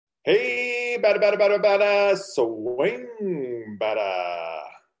Hey, bada, swing, bada.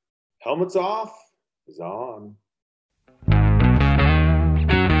 Helmets off is on.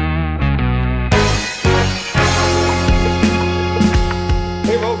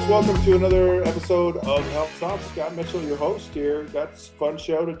 Hey, folks, welcome to another episode of Helmets Off. Scott Mitchell, your host here. Got a fun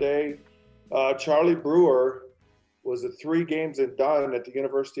show today. Charlie Brewer was a 3 games and done at the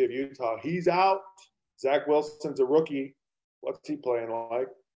University of Utah. He's out. Zach Wilson's a rookie. What's he playing like?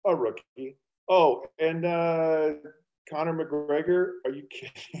 A rookie. Oh, and Conor McGregor, are you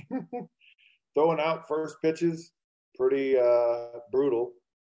kidding? Throwing out first pitches, pretty brutal.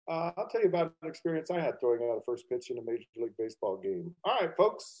 I'll tell you about an experience I had throwing out a first pitch in a Major League Baseball game. All right,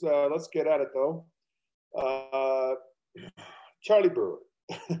 folks, let's get at it though. Uh, Charlie Brewer.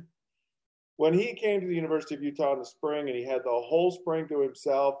 When he came to the University of Utah in the spring and he had the whole spring to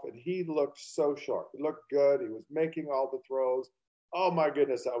himself and he looked so sharp. He looked good. He was making all the throws. Oh my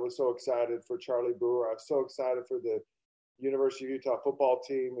goodness, I was so excited for Charlie Brewer. I was so excited for the University of Utah football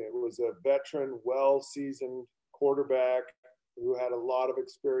team. It was a veteran, well-seasoned quarterback who had a lot of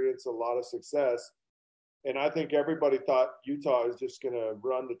experience, a lot of success. And I think everybody thought Utah is just going to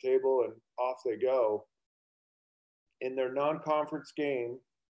run the table and off they go. In their non-conference game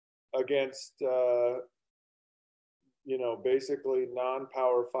against, basically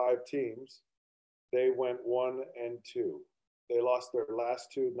non-power 5 teams, they went 1-2. They lost their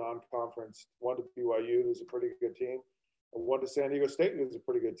last 2 non-conference, one to BYU, who's a pretty good team, and one to San Diego State, who's a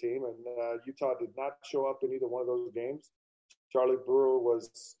pretty good team. And Utah did not show up in either one of those games. Charlie Brewer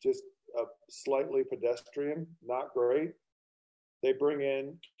was just slightly pedestrian, not great. They bring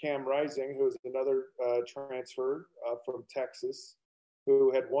in Cam Rising, who is another transfer from Texas,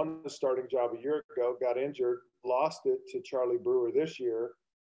 who had won the starting job a year ago, got injured, lost it to Charlie Brewer this year.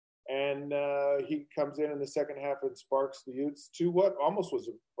 And he comes in the second half and sparks the Utes to what almost was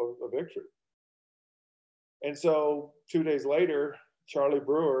a victory. And so 2 days later, Charlie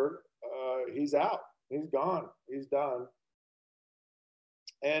Brewer, he's out. He's gone. He's done.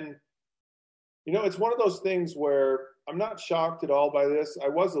 And, it's one of those things where I'm not shocked at all by this. I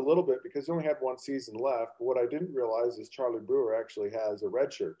was a little bit because he only had 1 season left. But what I didn't realize is Charlie Brewer actually has a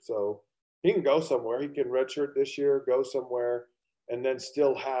red shirt. So he can go somewhere. He can redshirt this year, go somewhere, and then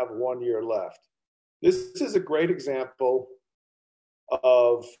still have 1 year left. This is a great example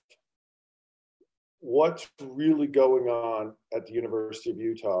of what's really going on at the University of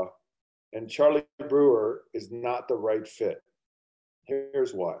Utah. And Charlie Brewer is not the right fit.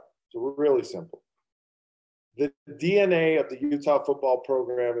 Here's why. It's really simple. The DNA of the Utah football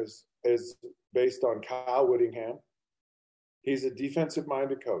program is based on Kyle Whittingham. He's a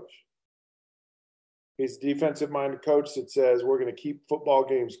defensive-minded coach. He's a defensive-minded coach that says we're going to keep football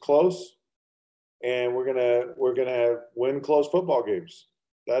games close, and we're gonna win close football games.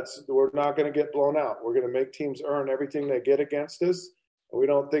 We're not going to get blown out. We're going to make teams earn everything they get against us. And we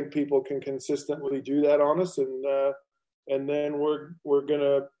don't think people can consistently do that on us, and then we're going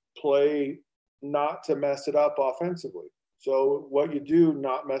to play not to mess it up offensively. So what you do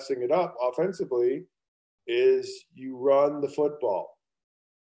not messing it up offensively is you run the football.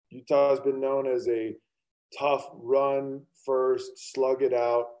 Utah has been known as a tough run first, slug it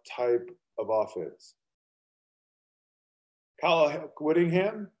out type of offense. Kyle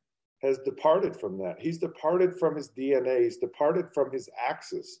Whittingham has departed from that. He's departed from his DNA. He's departed from his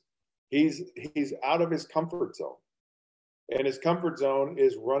axis. He's out of his comfort zone. And his comfort zone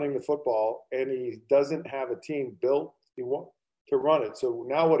is running the football, and he doesn't have a team built to run it. So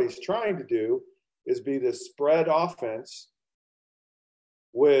now what he's trying to do is be this spread offense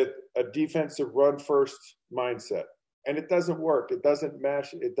with a defensive run first mindset. And it doesn't work. It doesn't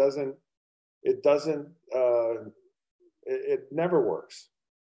mesh. It never works.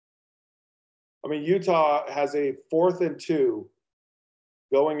 I mean, Utah has a 4th-and-2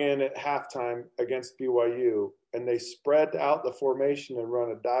 going in at halftime against BYU, and they spread out the formation and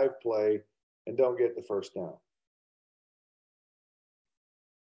run a dive play and don't get the first down.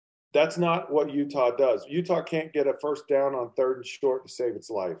 That's not what Utah does. Utah can't get a first down on 3rd and short to save its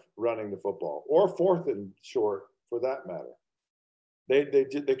life running the football, or 4th and short for that matter. They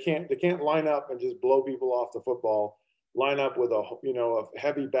can't line up and just blow people off the football, line up with a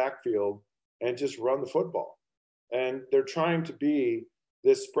heavy backfield and just run the football. And they're trying to be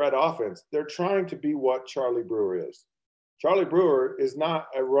this spread offense. They're trying to be what Charlie Brewer is. Charlie Brewer is not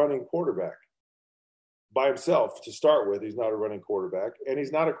a running quarterback by himself to start with. He's not a running quarterback, and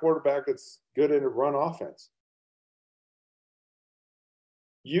he's not a quarterback that's good in a run offense.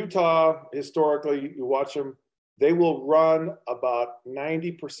 Utah, historically, you watch them, they will run about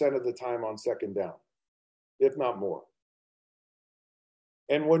 90% of the time on second down, if not more.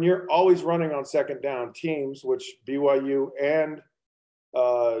 And when you're always running on second down, teams, which BYU and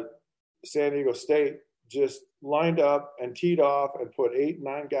San Diego State just lined up and teed off and put 8,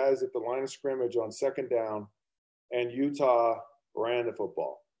 9 guys at the line of scrimmage on second down, and Utah ran the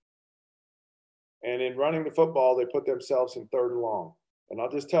football. And in running the football, they put themselves in third and long. And I'll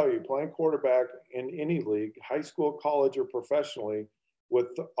just tell you, playing quarterback in any league, high school, college, or professionally, with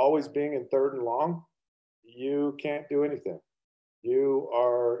always being in third and long, you can't do anything.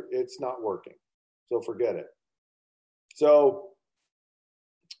 It's not working. So forget it. So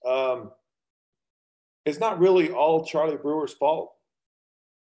it's not really all Charlie Brewer's fault.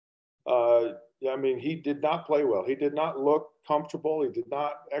 I mean, he did not play well. He did not look comfortable. He did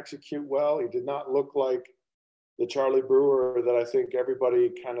not execute well. He did not look like the Charlie Brewer that I think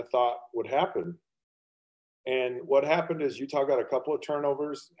everybody kind of thought would happen. And what happened is Utah got a couple of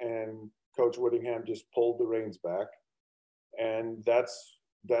turnovers, and Coach Whittingham just pulled the reins back. And that's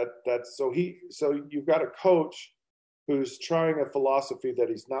so you've got a coach who's trying a philosophy that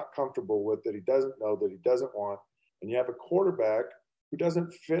he's not comfortable with, that he doesn't know, that he doesn't want, and you have a quarterback who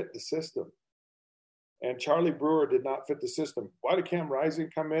doesn't fit the system. And Charlie Brewer did not fit the system. Why did Cam Rising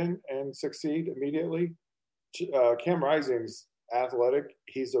come in and succeed immediately? Cam Rising's athletic.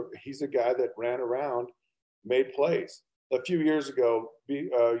 He's a guy that ran around, made plays. A few years ago,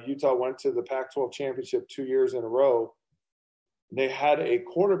 Utah went to the Pac-12 championship 2 years in a row. They had a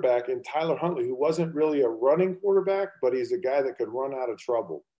quarterback in Tyler Huntley who wasn't really a running quarterback, but he's a guy that could run out of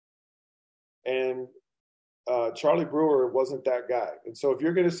trouble. And Charlie Brewer wasn't that guy. And so if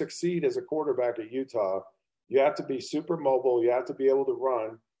you're going to succeed as a quarterback at Utah, you have to be super mobile. You have to be able to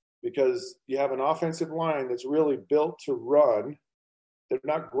run, because you have an offensive line that's really built to run. They're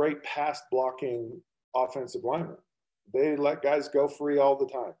not great pass blocking offensive linemen. They let guys go free all the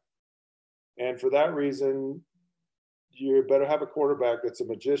time. And for that reason, you better have a quarterback that's a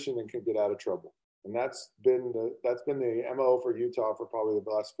magician and can get out of trouble. And that's been the MO for Utah for probably the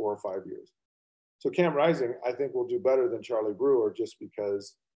last 4 or 5 years. So Cam Rising, I think, will do better than Charlie Brewer just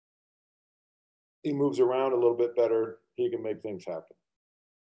because he moves around a little bit better. He can make things happen.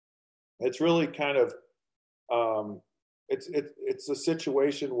 It's really kind of it's a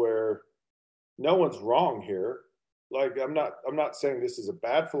situation where no one's wrong here. Like I'm not saying this is a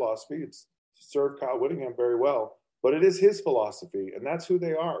bad philosophy. It's served Kyle Whittingham very well, but it is his philosophy, and that's who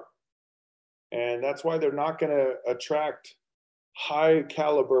they are. And that's why they're not going to attract high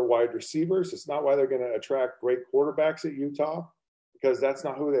caliber wide receivers. It's not why they're going to attract great quarterbacks at Utah, because that's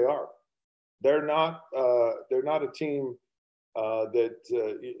not who they are. They're not a team that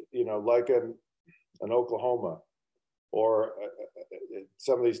like an Oklahoma or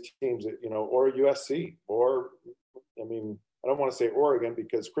some of these teams that, or USC, or I don't want to say Oregon,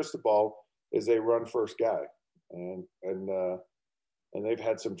 because Cristobal is a run first guy, and they've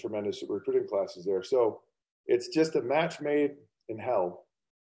had some tremendous recruiting classes there. So it's just a match made in hell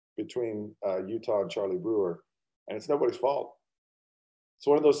between Utah and Charlie Brewer, and it's nobody's fault. It's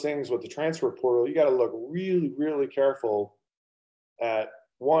one of those things with the transfer portal. You got to look really, really careful at,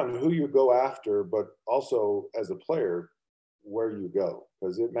 one, who you go after, but also as a player, where you go,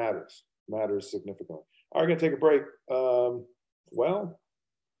 because it matters significantly. All right, going to take a break.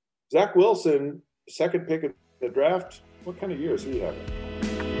 Zach Wilson, second pick in the draft. What kind of year is he having?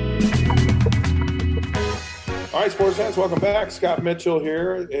 All right, sports fans, welcome back. Scott Mitchell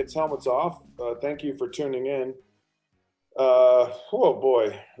here. It's Helmets Off. Thank you for tuning in. Oh,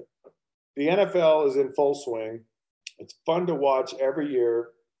 boy. The NFL is in full swing. It's fun to watch every year.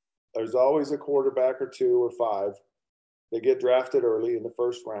 There's always a quarterback or 2 or 5. They get drafted early in the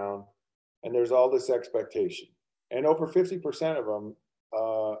first round, and there's all this expectation. And over 50% of them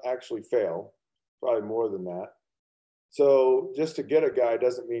actually fail, probably more than that. So just to get a guy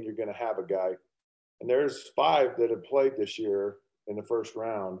doesn't mean you're going to have a guy. And there's 5 that have played this year in the first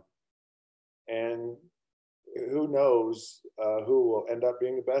round. And who knows who will end up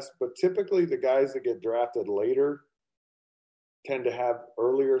being the best. But typically the guys that get drafted later tend to have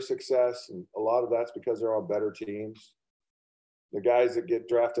earlier success. And a lot of that's because they're on better teams. The guys that get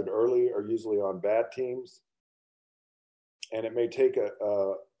drafted early are usually on bad teams. And it may take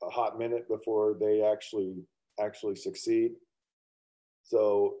a hot minute before they actually succeed.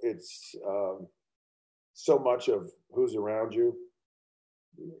 So it's so much of who's around you.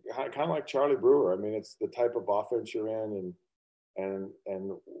 Kind of like Charlie Brewer. I mean, it's the type of offense you're in and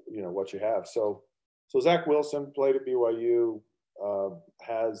what you have. So Zach Wilson played at BYU,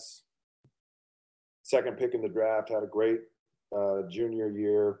 has second pick in the draft, had a great junior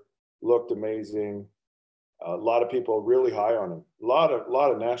year, looked amazing. A lot of people really high on him. A lot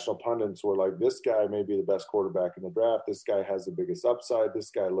of national pundits were like, this guy may be the best quarterback in the draft. This guy has the biggest upside.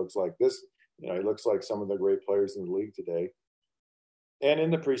 This guy looks like this. He looks like some of the great players in the league today. And in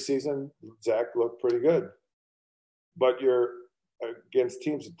the preseason, Zach looked pretty good. But you're against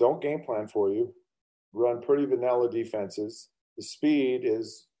teams that don't game plan for you, run pretty vanilla defenses. The speed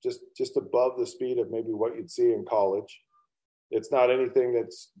is just above the speed of maybe what you'd see in college. It's not anything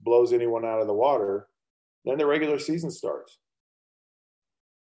that blows anyone out of the water. Then the regular season starts.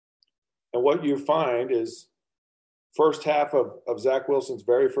 And what you find is first half of Zach Wilson's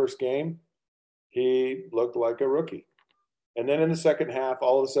very first game, he looked like a rookie. And then in the second half,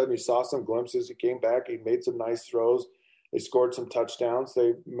 all of a sudden you saw some glimpses. He came back. He made some nice throws. They scored some touchdowns.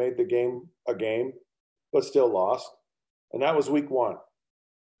 They made the game a game, but still lost. And that was week one.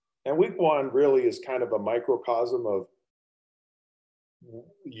 And week one really is kind of a microcosm of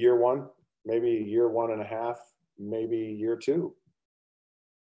year one, maybe year 1.5, maybe year two.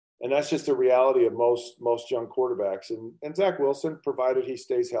 And that's just the reality of most young quarterbacks. And Zach Wilson, provided he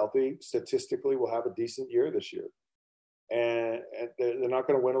stays healthy, statistically will have a decent year this year. And they're not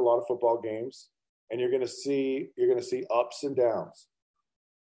going to win a lot of football games, and you're going to see ups and downs.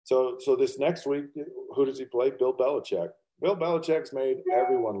 So this next week, who does he play? Bill Belichick. Bill Belichick's made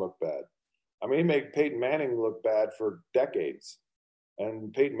everyone look bad. I mean, he made Peyton Manning look bad for decades,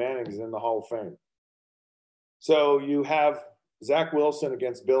 and Peyton Manning is in the Hall of Fame. So you have Zach Wilson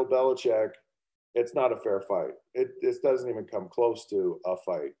against Bill Belichick. It's not a fair fight. It doesn't even come close to a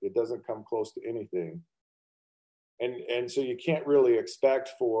fight. It doesn't come close to anything. And so you can't really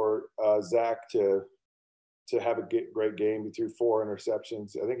expect for Zach to have a great game. He threw 4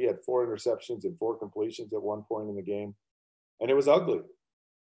 interceptions. I think he had 4 interceptions and 4 completions at one point in the game. And it was ugly.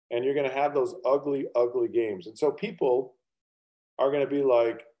 And you're going to have those ugly, ugly games. And so people are going to be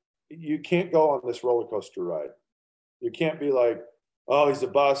like, you can't go on this roller coaster ride. You can't be like, oh, he's a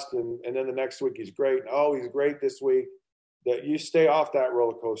bust. And then the next week he's great. Oh, he's great this week. That you stay off that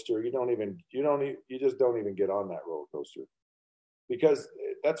roller coaster. You just don't even get on that roller coaster, because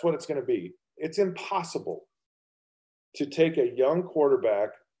that's what it's going to be. It's impossible to take a young quarterback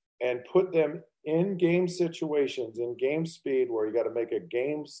and put them in game situations, in game speed, where you got to make a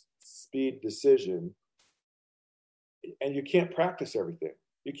game speed decision, and you can't practice everything.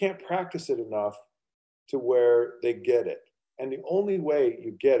 You can't practice it enough to where they get it. And the only way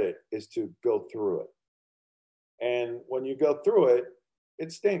you get it is to go through it. And when you go through it,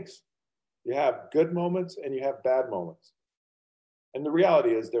 it stinks. You have good moments and you have bad moments. And the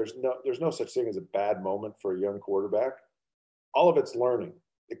reality is there's no such thing as a bad moment for a young quarterback. All of it's learning.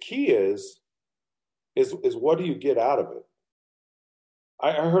 The key is what do you get out of it?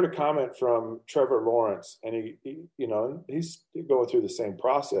 I heard a comment from Trevor Lawrence, and he's going through the same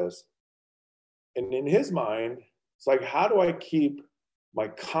process. And in his mind, it's like, how do I keep my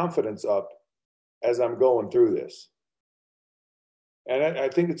confidence up as I'm going through this? And I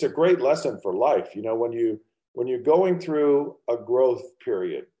think it's a great lesson for life. When you're going through a growth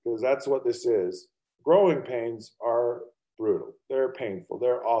period, because that's what this is. Growing pains are brutal. They're painful.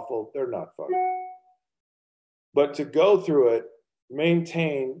 They're awful. They're not fun. But to go through it,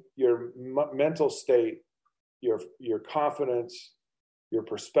 maintain your mental state, your confidence, your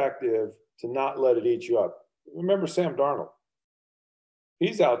perspective, to not let it eat you up. Remember Sam Darnold.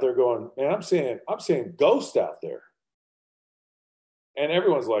 He's out there going, man, I'm seeing ghosts out there. And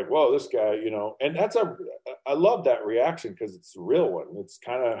everyone's like, whoa, this guy, and I love that reaction, because it's a real one. It's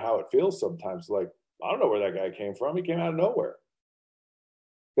kind of how it feels sometimes. Like, I don't know where that guy came from. He came out of nowhere.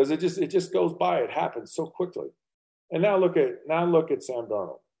 Because it just goes by. It happens so quickly. And now look at Sam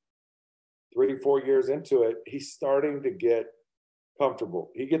Darnold. 3-4 years into it, he's starting to get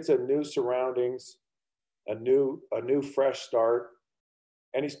comfortable. He gets a new surroundings, a new fresh start.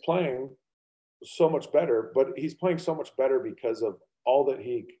 And he's playing so much better, but he's playing so much better because of all that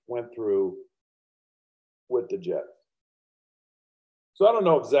he went through with the Jets. So I don't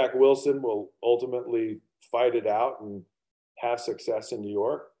know if Zach Wilson will ultimately fight it out and have success in New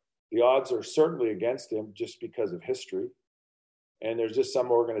York. The odds are certainly against him just because of history. And there's just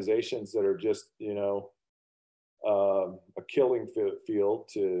some organizations that are just, a killing field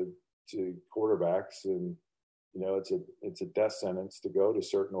to quarterbacks. And it's a death sentence to go to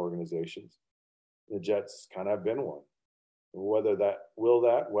certain organizations. The Jets kind of have been one. Whether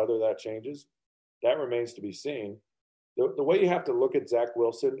that changes, that remains to be seen. The way you have to look at Zach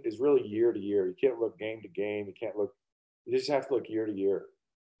Wilson is really year to year. You can't look game to game. You just have to look year to year.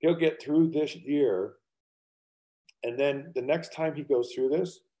 He'll get through this year, and then the next time he goes through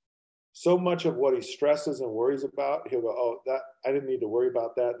this, so much of what he stresses and worries about, he'll go, oh, that I didn't need to worry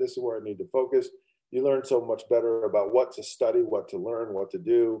about that. This is where I need to focus. you learn so much better about what to study, what to learn, what to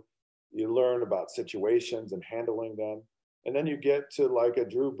do. You learn about situations and handling them. And then you get to like a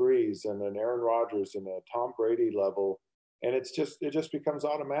Drew Brees and an Aaron Rodgers and a Tom Brady level, and it just becomes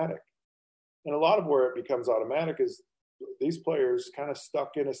automatic. And a lot of where it becomes automatic is these players kind of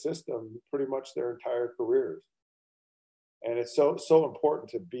stuck in a system pretty much their entire careers. And it's so important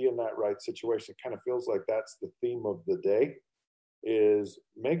to be in that right situation. It kind of feels like that's the theme of the day, is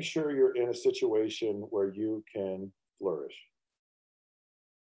make sure you're in a situation where you can flourish.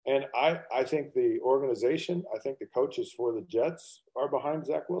 And I think the organization, I think the coaches for the Jets are behind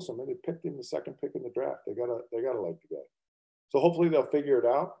Zach Wilson. I mean, they picked him the second pick in the draft. They gotta like the guy. So hopefully they'll figure it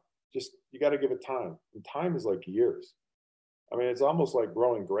out. Just you got to give it time. And time is like years. I mean, it's almost like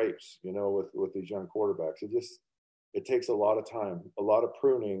growing grapes, with these young quarterbacks. It takes a lot of time, a lot of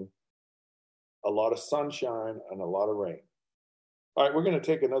pruning, a lot of sunshine, and a lot of rain. All right, we're going to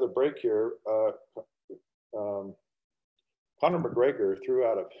take another break here. Conor McGregor threw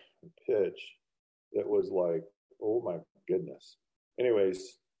out a pitch that was like, oh my goodness.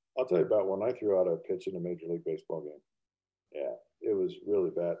 Anyways, I'll tell you about when I threw out a pitch in a Major League Baseball game. Yeah, it was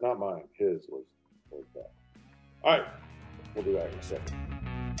really bad. Not mine. His was really bad. All right, we'll be back in a second.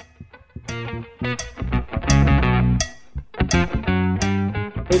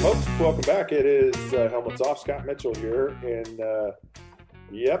 Hey, folks, welcome back. It is Helmets Off. Scott Mitchell here. And,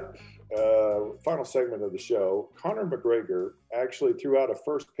 final segment of the show. Conor McGregor actually threw out a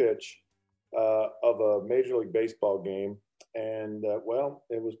first pitch of a Major League Baseball game. And,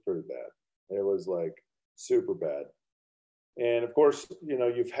 it was pretty bad. It was like super bad. And, of course,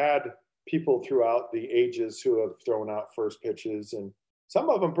 you've had people throughout the ages who have thrown out first pitches, and some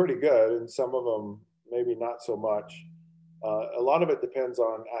of them pretty good and some of them maybe not so much. A lot of it depends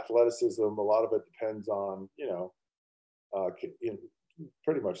on athleticism. A lot of it depends on,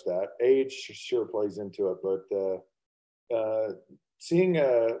 pretty much that. Age sure plays into it, but seeing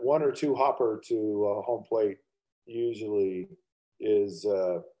a one or two hopper to home plate usually is,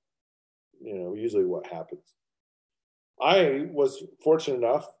 usually what happens. I was fortunate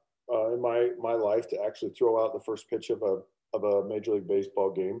enough in my life to actually throw out the first pitch of a Major League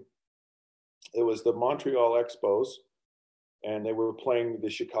Baseball game. It was the Montreal Expos, and they were playing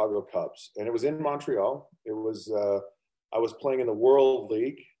the Chicago Cubs. And it was in Montreal. It was I was playing in the World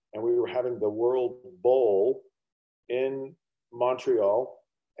League, and we were having the World Bowl in Montreal.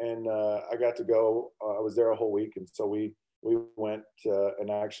 And I got to go. I was there a whole week, and so we went and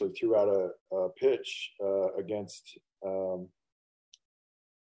actually threw out a pitch against when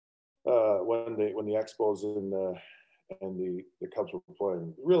the Expos and the Cubs were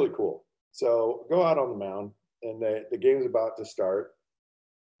playing. Really cool. So go out on the mound, and the game's about to start.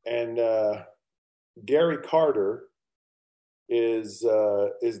 And Gary Carter is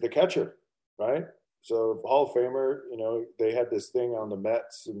the catcher, right? So Hall of Famer, they had this thing on the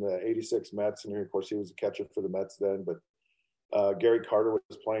Mets in the '86 Mets, and of course he was a catcher for the Mets then. But Gary Carter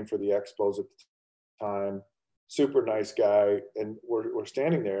was playing for the Expos at the time. Super nice guy, and we're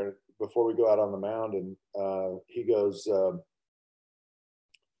standing there before we go out on the mound, and he goes,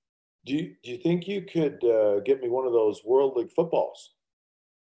 Do you think you could get me one of those World League footballs?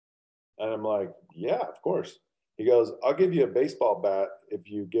 And I'm like, yeah, of course. He goes, I'll give you a baseball bat if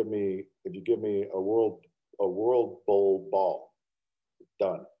you give me a World Bowl ball.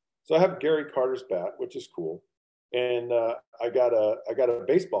 Done. So I have Gary Carter's bat, which is cool, and I got a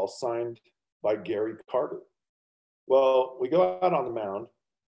baseball signed by Gary Carter. Well, we go out on the mound,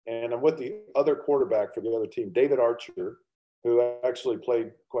 and I'm with the other quarterback for the other team, David Archer, who actually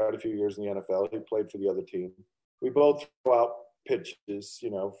played quite a few years in the NFL. He played for the other team. We both throw out pitches,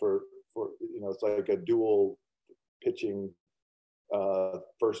 for it's like a dual pitching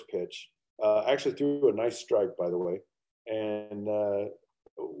first pitch. Actually threw a nice strike, by the way. And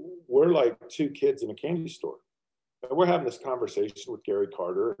we're like two kids in a candy store. And we're having this conversation with Gary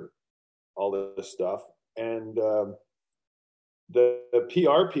Carter and all this stuff. And the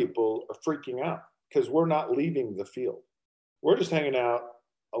PR people are freaking out because we're not leaving the field. We're just hanging out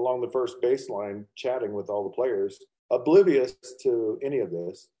along the first baseline, chatting with all the players, oblivious to any of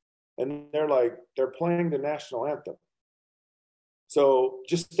this. And they're playing the national anthem. So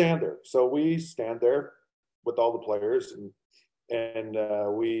just stand there. So we stand there with all the players, and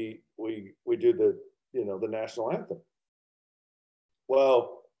we do the national anthem.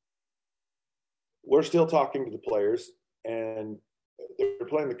 Well, we're still talking to the players, and they're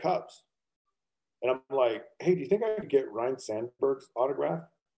playing the Cubs. And I'm like, hey, do you think I could get Ryne Sandberg's autograph?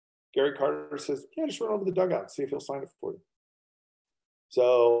 Gary Carter says, yeah, just run over the dugout and see if he'll sign it for you.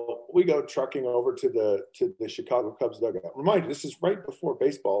 So we go trucking over to the Chicago Cubs dugout. Remind you, this is right before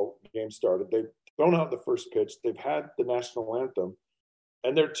baseball games started. They thrown out the first pitch. They've had the national anthem,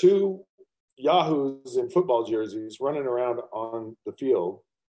 and they're two yahoos in football jerseys running around on the field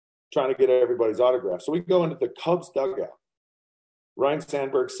trying to get everybody's autograph. So we go into the Cubs dugout. Ryan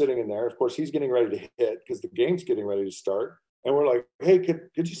Sandberg's sitting in there. Of course, he's getting ready to hit because the game's getting ready to start. And we're like, hey,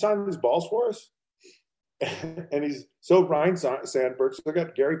 could you sign these balls for us? And Ryan Sandberg, so I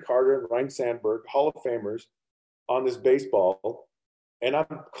got Gary Carter and Ryan Sandberg, Hall of Famers, on this baseball. And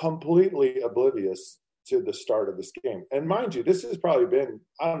I'm completely oblivious to the start of this game. And mind you, this has probably been,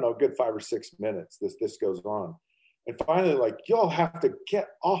 I don't know, a good 5 or 6 minutes this goes on. And finally, like, y'all have to get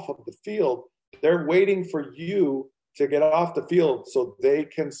off of the field. They're waiting for you to get off the field so they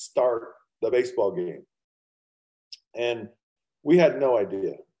can start the baseball game. And we had no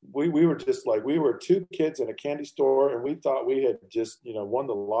idea. We were just like, we were two kids in a candy store, and we thought we had just, won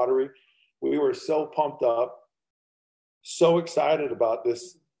the lottery. We were so pumped up, so excited about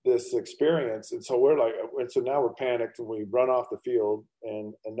this experience. And so now we're panicked, and we run off the field,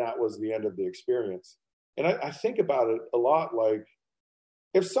 and that was the end of the experience. And I think about it a lot, like,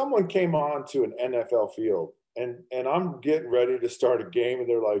 if someone came on to an NFL field and I'm getting ready to start a game, and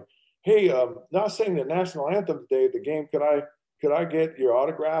they're like, hey, not saying the national anthem today at the game, could I get your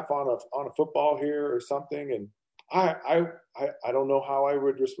autograph on a football here or something? And I don't know how I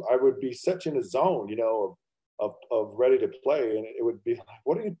would be such in a zone, of ready to play, and it would be like,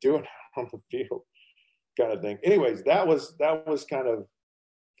 what are you doing on the field, kind of thing. Anyways, that was kind of,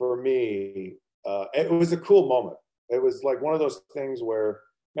 for me, it was a cool moment. It was like one of those things where,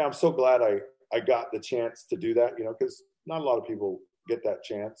 man, I'm so glad I got the chance to do that, because not a lot of people get that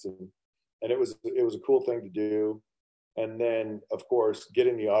chance, and it was a cool thing to do. And then, of course,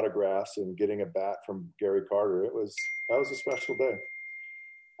 getting the autographs and getting a bat from Gary Carter, that was a special day.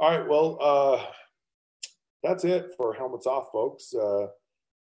 All right, well, that's it for Helmets Off, folks.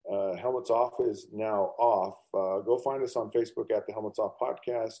 Helmets Off is now off. Go find us on Facebook at the Helmets Off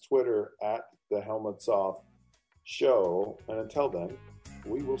Podcast, Twitter at the Helmets Off Show. And until then,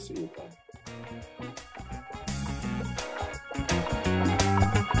 we will see you then.